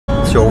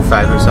What's your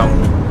favourite song?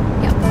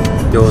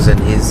 Yep. Yours and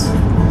his.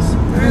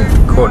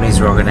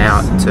 Courtney's rocking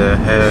out to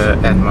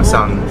her and my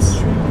son's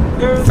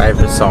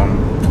favourite song,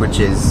 which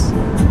is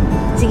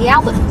Ziggy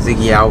Albert.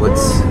 Ziggy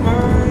Albert's.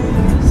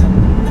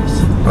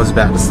 I was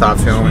about to start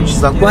filming.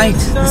 She's like, "Wait,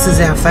 this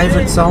is our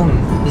favourite song."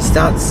 He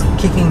starts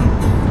kicking.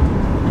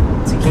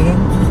 Is he kicking?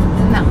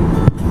 No.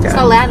 Okay. It's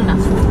not loud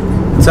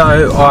enough.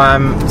 So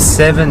I'm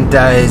 7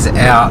 days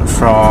out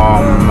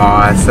from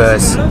my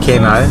first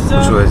chemo,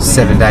 which was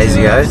 7 days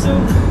ago.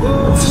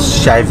 I've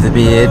shaved the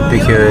beard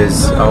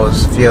because I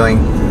was feeling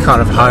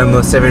kind of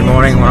homeless every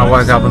morning when I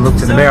woke up and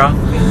looked in the mirror.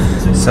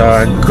 So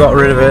I got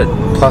rid of it,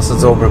 plus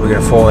it's all probably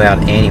going to fall out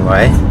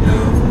anyway.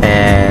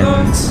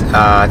 And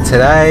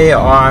today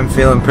I'm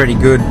feeling pretty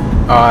good.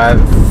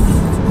 I've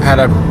had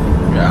a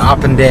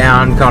up and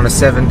down kind of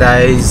 7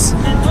 days.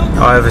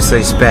 I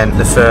obviously spent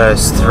the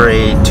first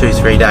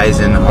 2-3 days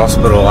in the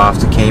hospital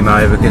after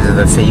chemo because of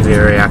the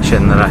fever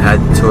reaction that I had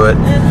to it.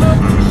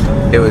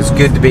 It was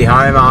good to be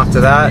home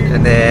after that,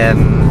 and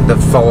then the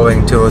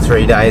following 2 or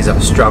 3 days I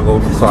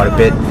struggled quite a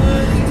bit,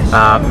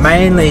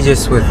 mainly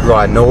just with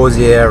like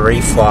nausea,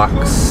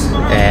 reflux,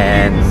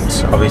 and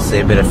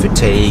obviously a bit of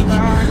fatigue.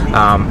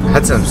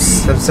 Had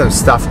some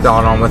stuff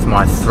going on with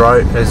my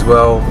throat as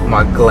well,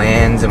 my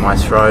glands in my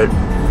throat.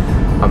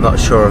 I'm not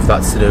sure if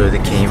that's to do with the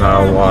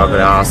chemo or what. I've got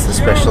to ask the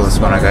specialist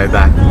when I go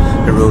back.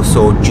 A real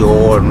sore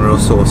jaw and real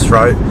sore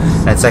throat,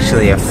 and it's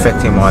actually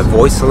affecting my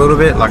voice a little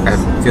bit. Like I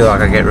feel like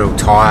I get real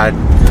tired.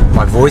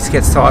 My voice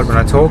gets tired when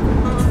I talk.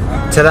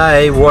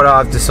 Today, what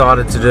I've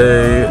decided to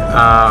do,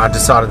 I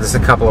decided this a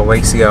couple of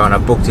weeks ago and I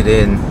booked it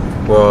in,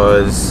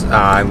 was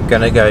I'm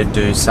going to go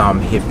do some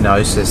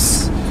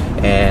hypnosis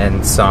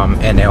and some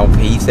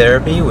NLP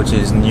therapy, which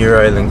is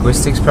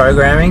neuro-linguistics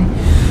programming.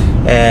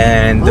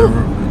 And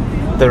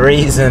the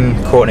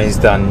reason Courtney's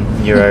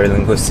done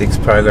neuro-linguistics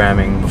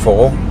programming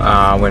before,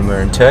 when we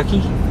were in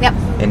Turkey,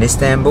 in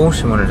Istanbul,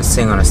 she wanted to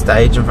sing on a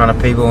stage in front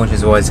of people, and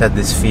she's always had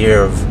this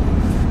fear of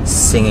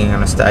singing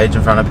on a stage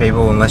in front of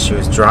people unless she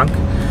was drunk.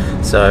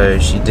 So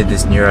she did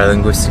this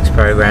neuro-linguistics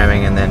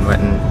programming and then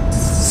went and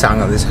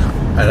sung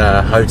at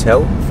a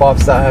hotel,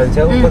 5-star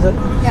hotel, was it?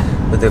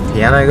 Yeah. With the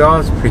piano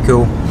guy. It's pretty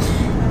cool.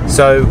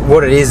 So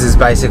what it is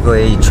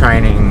basically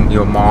training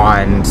your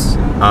mind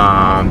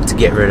to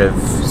get rid of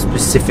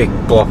specific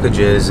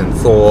blockages and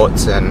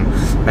thoughts and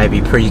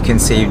maybe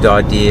preconceived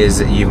ideas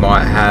that you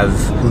might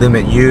have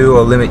limit you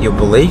or limit your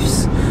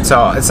beliefs.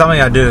 So it's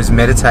something I do is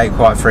meditate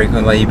quite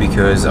frequently,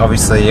 because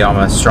obviously I'm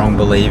a strong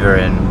believer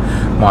in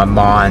my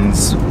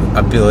mind's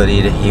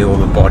ability to heal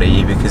the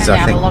body, because And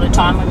I think have a lot of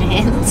time on your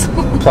hands.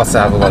 plus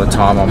I have a lot of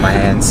time on my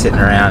hands sitting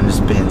around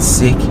just being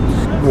sick.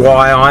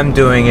 Why I'm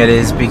doing it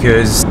is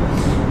because,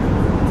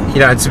 you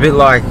know, it's a bit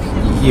like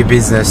your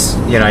business.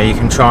 You know, you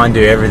can try and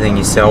do everything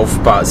yourself,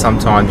 but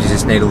sometimes you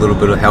just need a little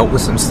bit of help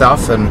with some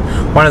stuff. And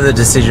one of the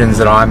decisions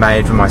that I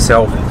made for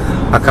myself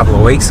a couple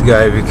of weeks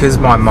ago, because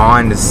my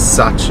mind is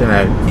such an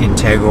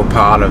integral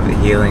part of the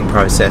healing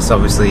process,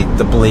 obviously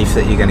the belief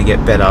that you're going to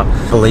get better,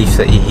 belief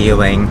that you're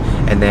healing,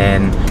 and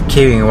then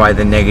keeping away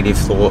the negative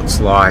thoughts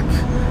like,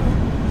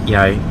 you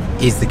know,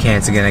 is the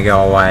cancer going to go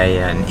away,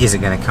 and is it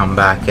going to come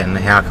back, and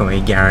how can we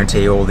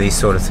guarantee all these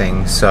sort of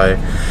things. So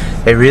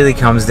it really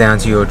comes down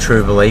to your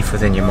true belief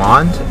within your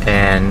mind.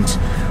 And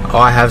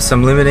I have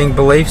some limiting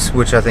beliefs,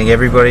 which I think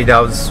everybody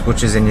does,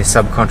 which is in your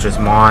subconscious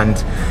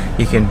mind.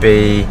 You can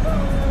be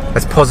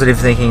as positive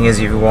thinking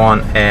as you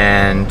want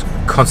and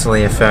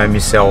constantly affirm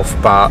yourself,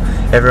 but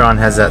everyone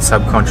has that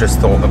subconscious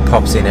thought that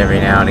pops in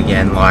every now and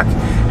again, like,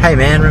 hey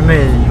man,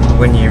 remember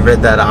when you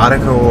read that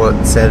article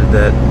that said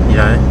that, you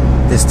know,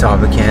 this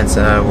type of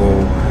cancer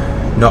will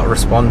not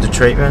respond to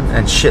treatment,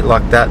 and shit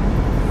like that,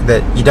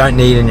 that you don't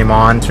need in your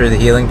mind through the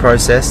healing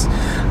process.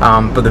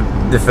 But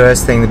the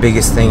first thing, the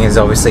biggest thing, is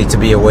obviously to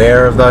be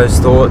aware of those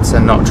thoughts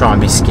and not try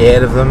and be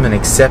scared of them, and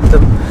accept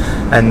them,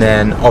 and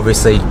then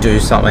obviously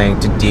do something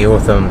to deal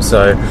with them.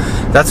 So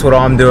that's what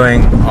I'm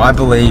doing. I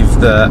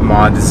believe that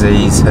my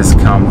disease has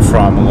come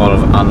from a lot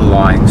of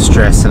underlying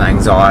stress and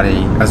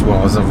anxiety, as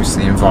well as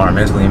obviously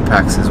environmental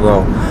impacts as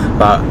well.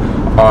 But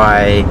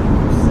I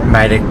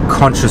made a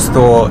conscious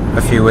thought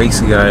a few weeks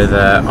ago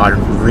that I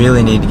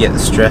really need to get the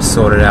stress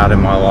sorted out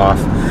in my life.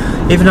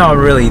 Even though I'm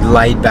really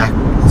laid back,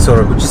 sort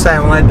of. Would you say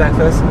I'm a laid back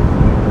person?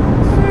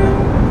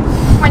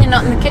 When you're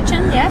not in the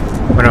kitchen, yeah.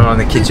 When I'm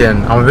in the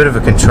kitchen, I'm a bit of a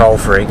control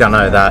freak, I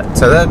know that.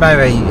 So that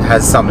maybe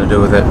has something to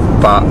do with it,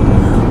 but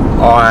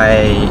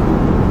I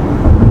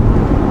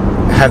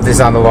have this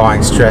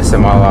underlying stress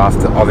in my life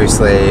that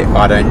obviously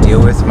I don't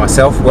deal with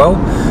myself well.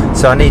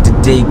 So I need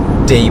to dig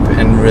deep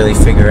and really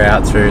figure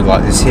out through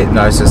like this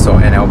hypnosis or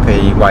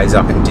NLP ways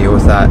I can deal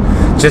with that,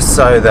 just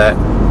so that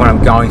when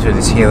I'm going through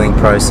this healing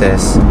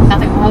process,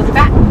 nothing will hold you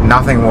back.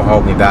 Nothing will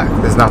hold me back.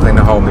 There's nothing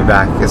to hold me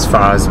back as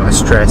far as my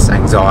stress,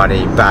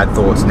 anxiety, bad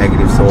thoughts,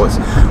 negative thoughts,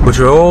 which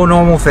are all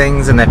normal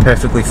things and they're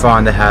perfectly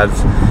fine to have.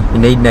 You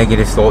need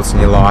negative thoughts in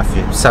your life.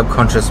 Your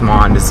subconscious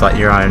mind is like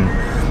your own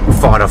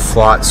fight or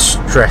flight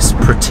stress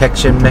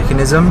protection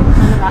mechanism.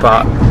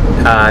 But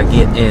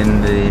get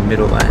in the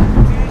middle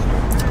lane.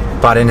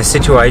 But in a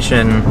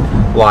situation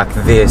like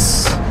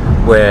this,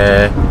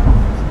 where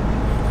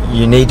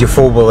you need your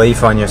full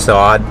belief on your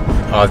side,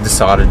 I've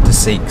decided to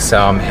seek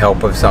some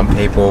help of some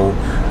people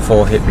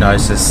for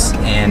hypnosis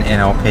and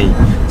NLP.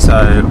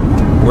 So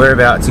we're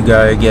about to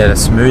go get a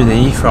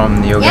smoothie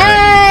from the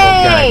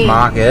organic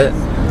market,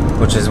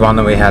 which is one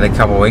that we had a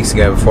couple of weeks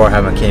ago before I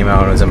had my chemo,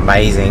 and it was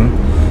amazing.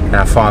 And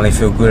I finally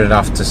feel good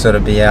enough to sort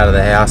of be out of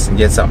the house and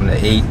get something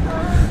to eat.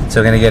 So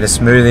we're going to get a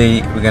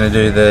smoothie, we're going to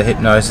do the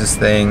hypnosis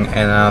thing, and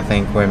then I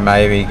think we're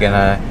maybe going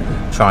to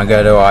try and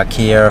go to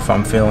IKEA if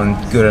I'm feeling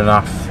good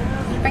enough.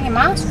 Did you bring a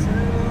mask?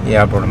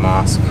 Yeah, I brought a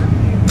mask.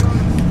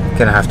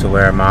 Going to have to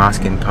wear a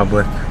mask in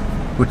public,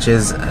 which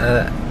is something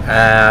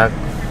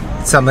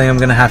I'm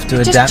going to have to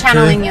You're adapt just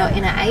channeling to. your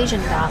inner Asian,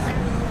 darling.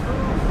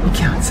 You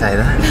can't say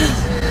that.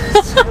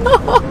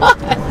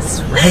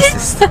 It's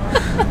racist.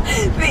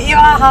 But you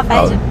are half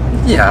Asian.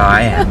 Yeah,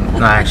 I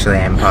am. I actually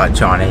am part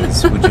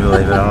Chinese, would you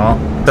believe it or not?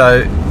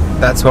 So,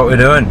 that's what we're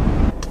doing.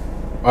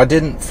 I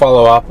didn't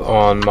follow up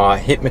on my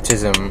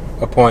hypnotism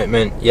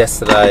appointment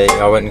yesterday.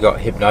 I went and got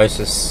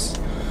hypnosis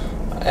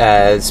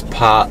as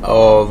part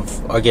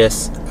of, I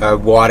guess, a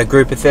wider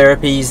group of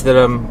therapies that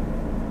I'm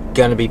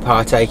going to be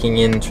partaking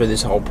in through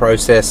this whole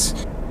process.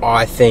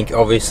 I think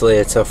obviously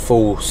it's a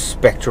full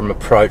spectrum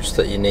approach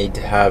that you need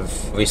to have.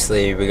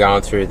 Obviously we're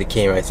going through the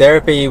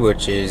chemotherapy,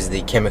 which is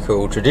the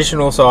chemical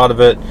traditional side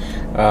of it,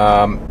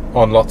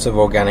 on lots of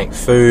organic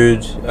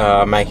food,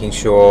 making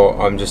sure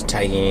I'm just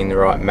taking in the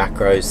right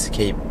macros to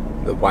keep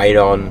the weight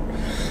on,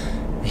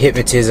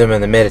 hypnotism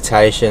and the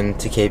meditation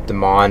to keep the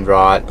mind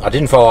right. I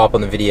didn't follow up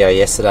on the video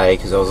yesterday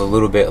because I was a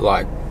little bit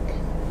like,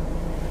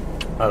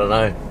 I don't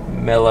know,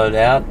 mellowed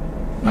out,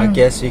 I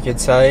guess you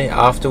could say,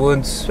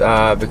 afterwards,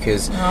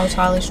 because I was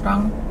highly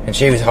strung. And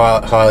she was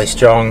highly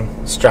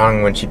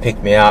strung when she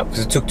picked me up,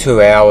 because it took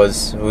 2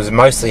 hours. It was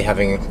mostly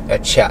having a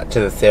chat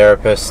to the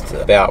therapist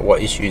about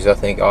what issues I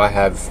think I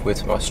have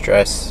with my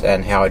stress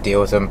and how I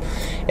deal with them.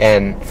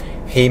 And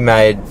he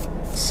made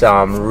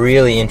some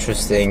really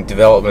interesting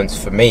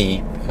developments for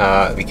me,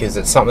 because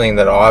it's something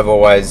that I've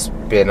always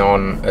been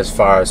on as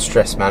far as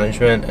stress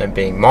management and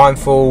being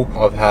mindful.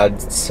 I've had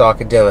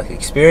psychedelic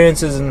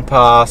experiences in the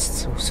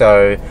past,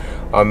 so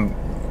I'm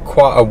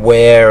quite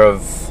aware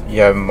of, you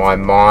know, my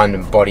mind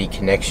and body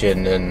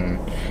connection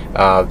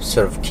and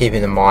sort of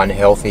keeping the mind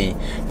healthy.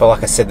 But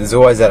like I said, there's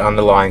always that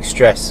underlying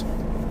stress.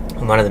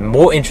 And one of the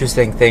more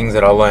interesting things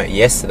that I learnt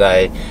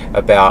yesterday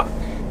about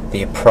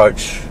the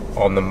approach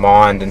on the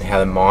mind and how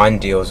the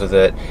mind deals with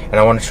it, and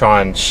I want to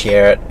try and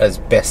share it as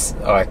best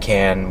I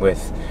can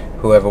with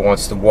whoever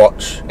wants to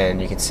watch,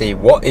 and you can see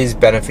what is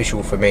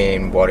beneficial for me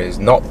and what is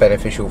not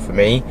beneficial for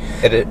me.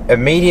 It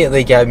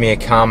immediately gave me a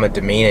calmer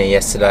demeanor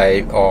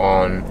yesterday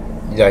on,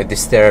 you know,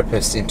 this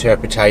therapist's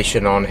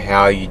interpretation on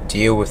how you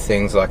deal with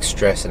things like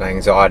stress and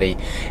anxiety.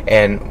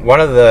 And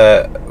one of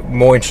the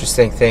more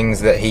interesting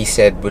things that he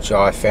said, which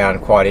I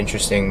found quite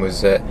interesting,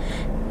 was that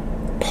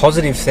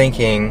positive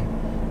thinking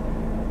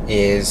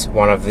is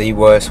one of the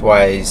worst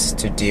ways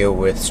to deal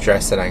with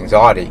stress and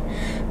anxiety,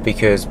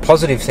 because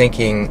positive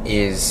thinking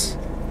is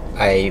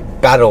a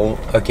battle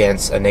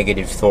against a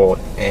negative thought,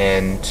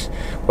 and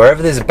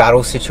wherever there's a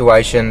battle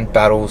situation,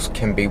 battles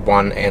can be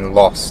won and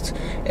lost.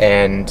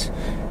 And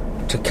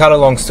to cut a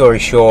long story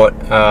short,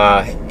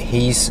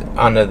 he's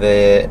under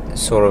the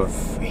sort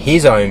of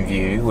his own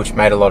view, which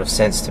made a lot of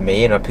sense to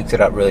me, and I picked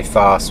it up really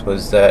fast,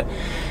 was that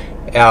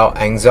our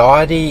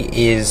anxiety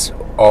is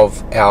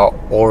of our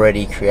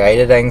already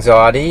created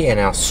anxiety, and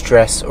our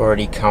stress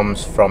already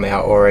comes from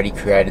our already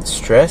created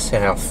stress,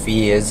 and our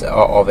fears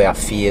are of our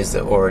fears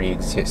that already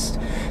exist.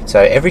 So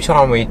every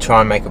time we try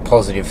and make a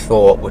positive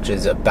thought, which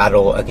is a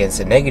battle against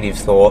a negative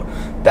thought,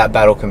 that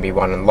battle can be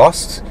won and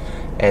lost.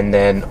 And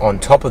then on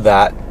top of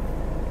that,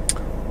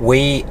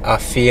 we are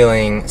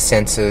feeling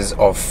senses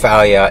of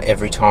failure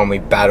every time we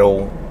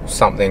battle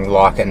something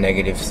like a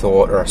negative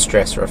thought or a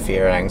stress or a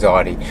fear or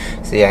anxiety.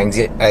 So the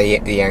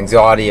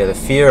anxiety or the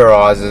fear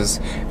arises,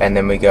 and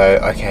then we go,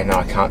 okay, no,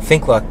 I can't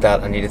think like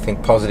that, I need to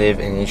think positive,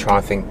 and you try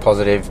and think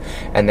positive,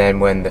 and then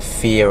when the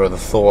fear or the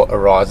thought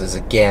arises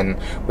again,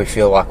 we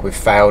feel like we've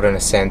failed in a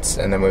sense,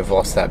 and then we've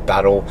lost that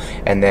battle.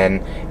 And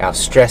then our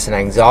stress and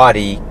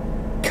anxiety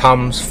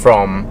comes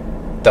from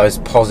those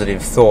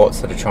positive thoughts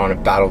that are trying to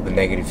battle the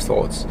negative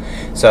thoughts.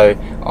 So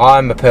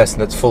I'm a person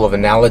that's full of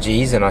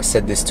analogies, and I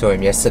said this to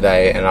him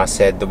yesterday, and I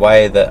said the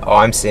way that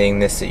I'm seeing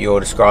this, that you're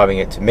describing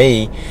it to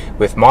me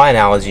with my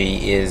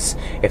analogy, is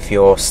if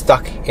you're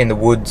stuck in the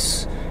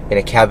woods in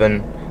a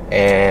cabin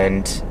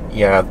and,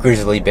 you know, a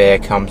grizzly bear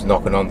comes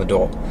knocking on the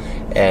door,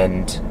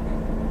 and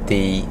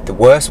the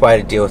worst way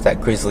to deal with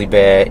that grizzly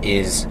bear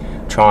is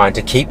trying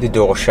to keep the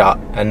door shut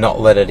and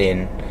not let it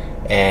in.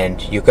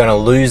 And you're going to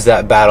lose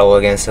that battle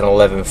against an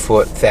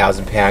 11-foot,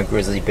 1,000-pound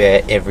grizzly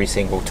bear every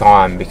single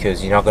time,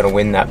 because you're not going to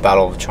win that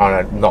battle of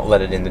trying to not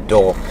let it in the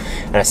door.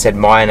 And I said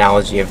my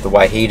analogy of the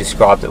way he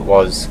described it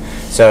was,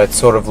 so it's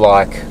sort of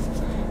like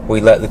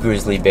we let the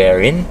grizzly bear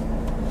in,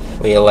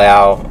 we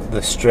allow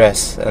the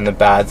stress and the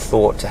bad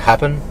thought to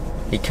happen,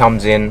 he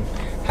comes in,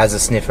 has a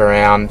sniff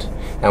around,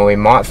 and we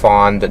might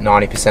find that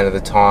 90% of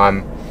the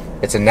time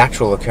it's a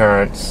natural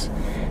occurrence.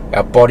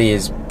 Our body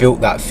has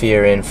built that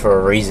fear in for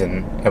a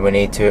reason, and we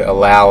need to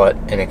allow it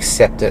and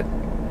accept it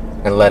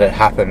and let it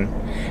happen.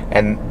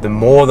 And the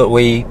more that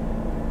we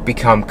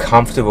become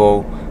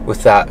comfortable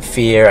with that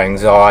fear,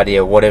 anxiety,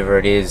 or whatever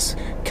it is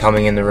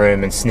coming in the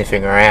room and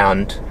sniffing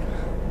around,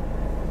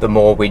 the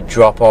more we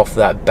drop off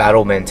that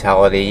battle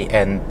mentality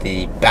and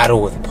the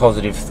battle with a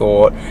positive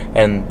thought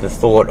and the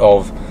thought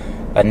of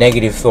a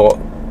negative thought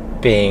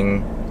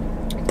being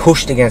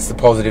pushed against the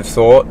positive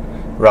thought,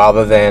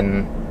 rather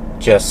than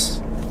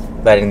just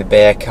letting the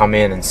bear come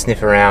in and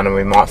sniff around, and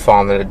we might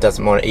find that it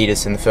doesn't want to eat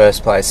us in the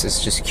first place.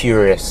 It's just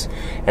curious,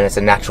 and it's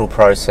a natural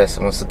process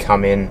and wants to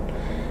come in,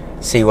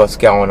 see what's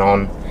going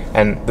on.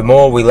 And the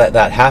more we let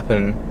that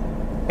happen,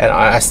 and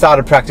I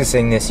started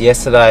practicing this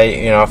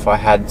yesterday, if I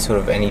had sort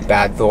of any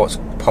bad thoughts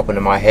pop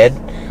into my head,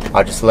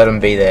 I just let them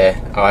be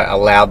there. I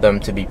allowed them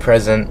to be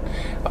present.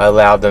 I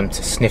allowed them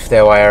to sniff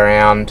their way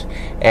around.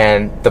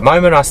 And the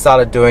moment I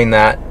started doing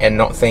that and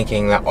not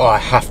thinking that, I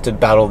have to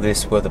battle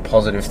this with a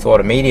positive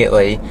thought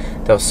immediately,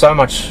 there was so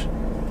much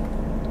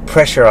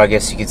pressure, I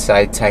guess you could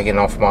say, taken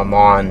off my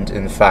mind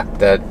in the fact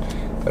that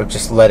of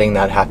just letting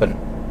that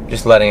happen.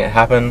 Just letting it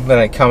happen,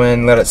 letting it come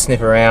in, let it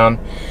sniff around.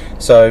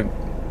 So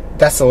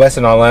that's the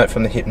lesson I learnt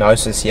from the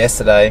hypnosis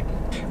yesterday.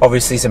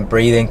 Obviously some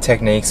breathing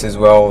techniques as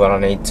well that I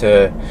need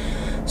to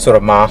sort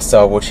of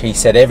master, which he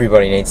said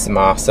everybody needs to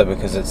master,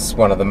 because it's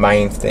one of the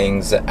main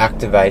things that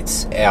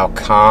activates our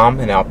calm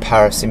and our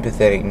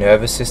parasympathetic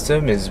nervous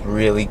system is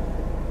really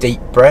deep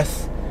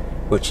breath,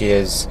 which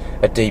is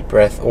a deep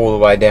breath all the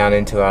way down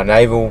into our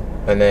navel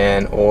and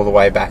then all the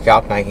way back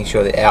up, making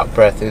sure the out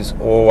breath is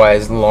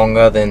always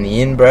longer than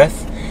the in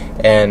breath.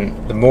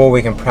 And the more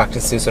we can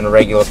practice this on a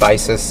regular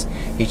basis,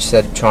 he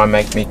said try and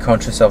make me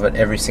conscious of it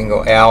every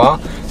single hour,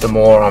 the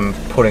more I'm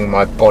putting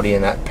my body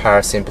in that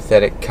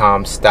parasympathetic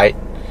calm state.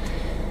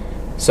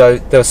 So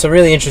there were some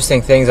really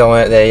interesting things I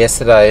learnt there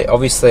yesterday.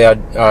 Obviously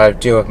I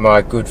deal with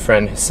my good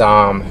friend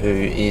Hassam, who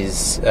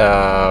is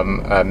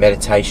a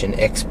meditation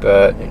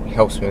expert, and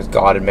helps me with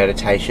guided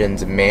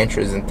meditations and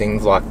mantras and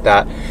things like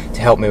that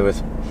to help me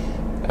with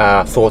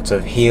thoughts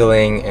of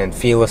healing and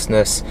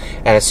fearlessness.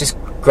 And it's just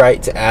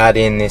great to add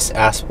in this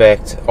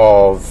aspect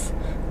of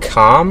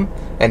calm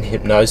and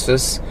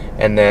hypnosis,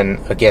 and then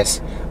I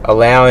guess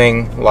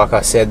allowing, like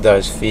I said,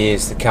 those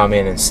fears to come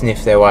in and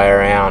sniff their way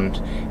around,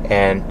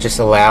 and just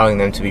allowing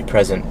them to be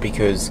present,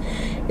 because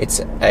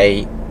it's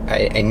a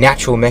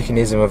natural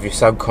mechanism of your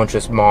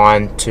subconscious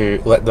mind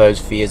to let those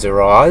fears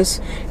arise,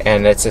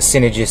 and it's a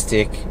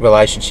synergistic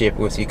relationship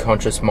with your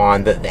conscious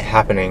mind that they're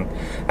happening.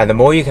 And the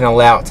more you can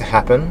allow it to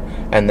happen,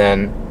 and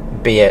then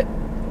be it,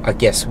 I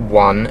guess,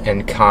 one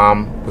and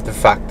calm with the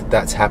fact that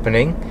that's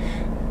happening,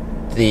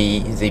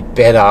 the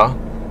better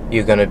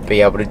you're going to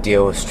be able to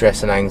deal with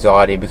stress and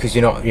anxiety, because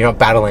you're not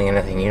battling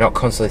anything. You're not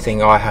constantly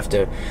thinking, I have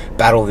to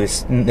battle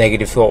this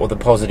negative thought with a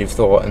positive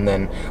thought, and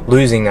then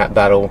losing that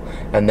battle,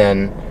 and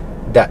then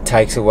that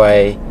takes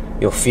away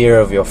your fear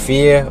of your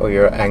fear, or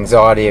your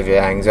anxiety of your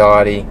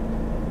anxiety.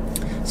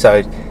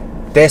 So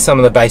there's some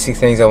of the basic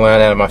things I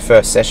learned out of my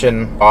first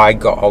session. I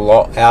got a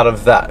lot out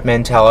of that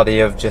mentality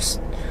of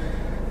just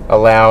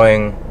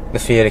allowing the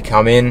fear to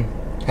come in,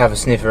 have a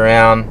sniff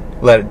around,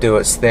 let it do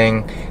its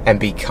thing, and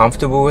be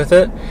comfortable with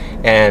it.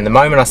 And the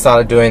moment I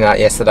started doing that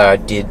yesterday, I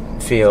did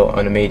feel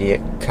an immediate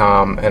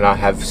calm, and I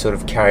have sort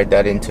of carried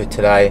that into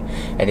today.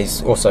 And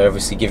he's also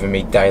obviously given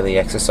me daily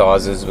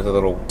exercises with a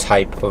little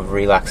tape of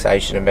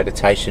relaxation and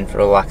meditation for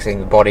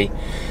relaxing the body.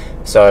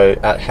 So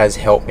that has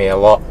helped me a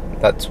lot.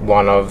 That's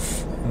one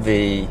of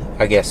the,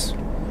 I guess,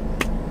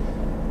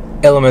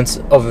 elements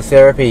of the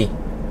therapy.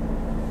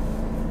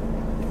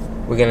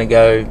 We're going to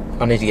go,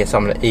 I need to get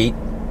something to eat.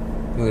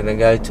 We're going to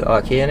go to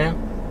IKEA now?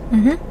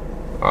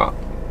 Mm-hmm. Alright,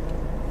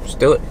 let's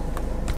do it.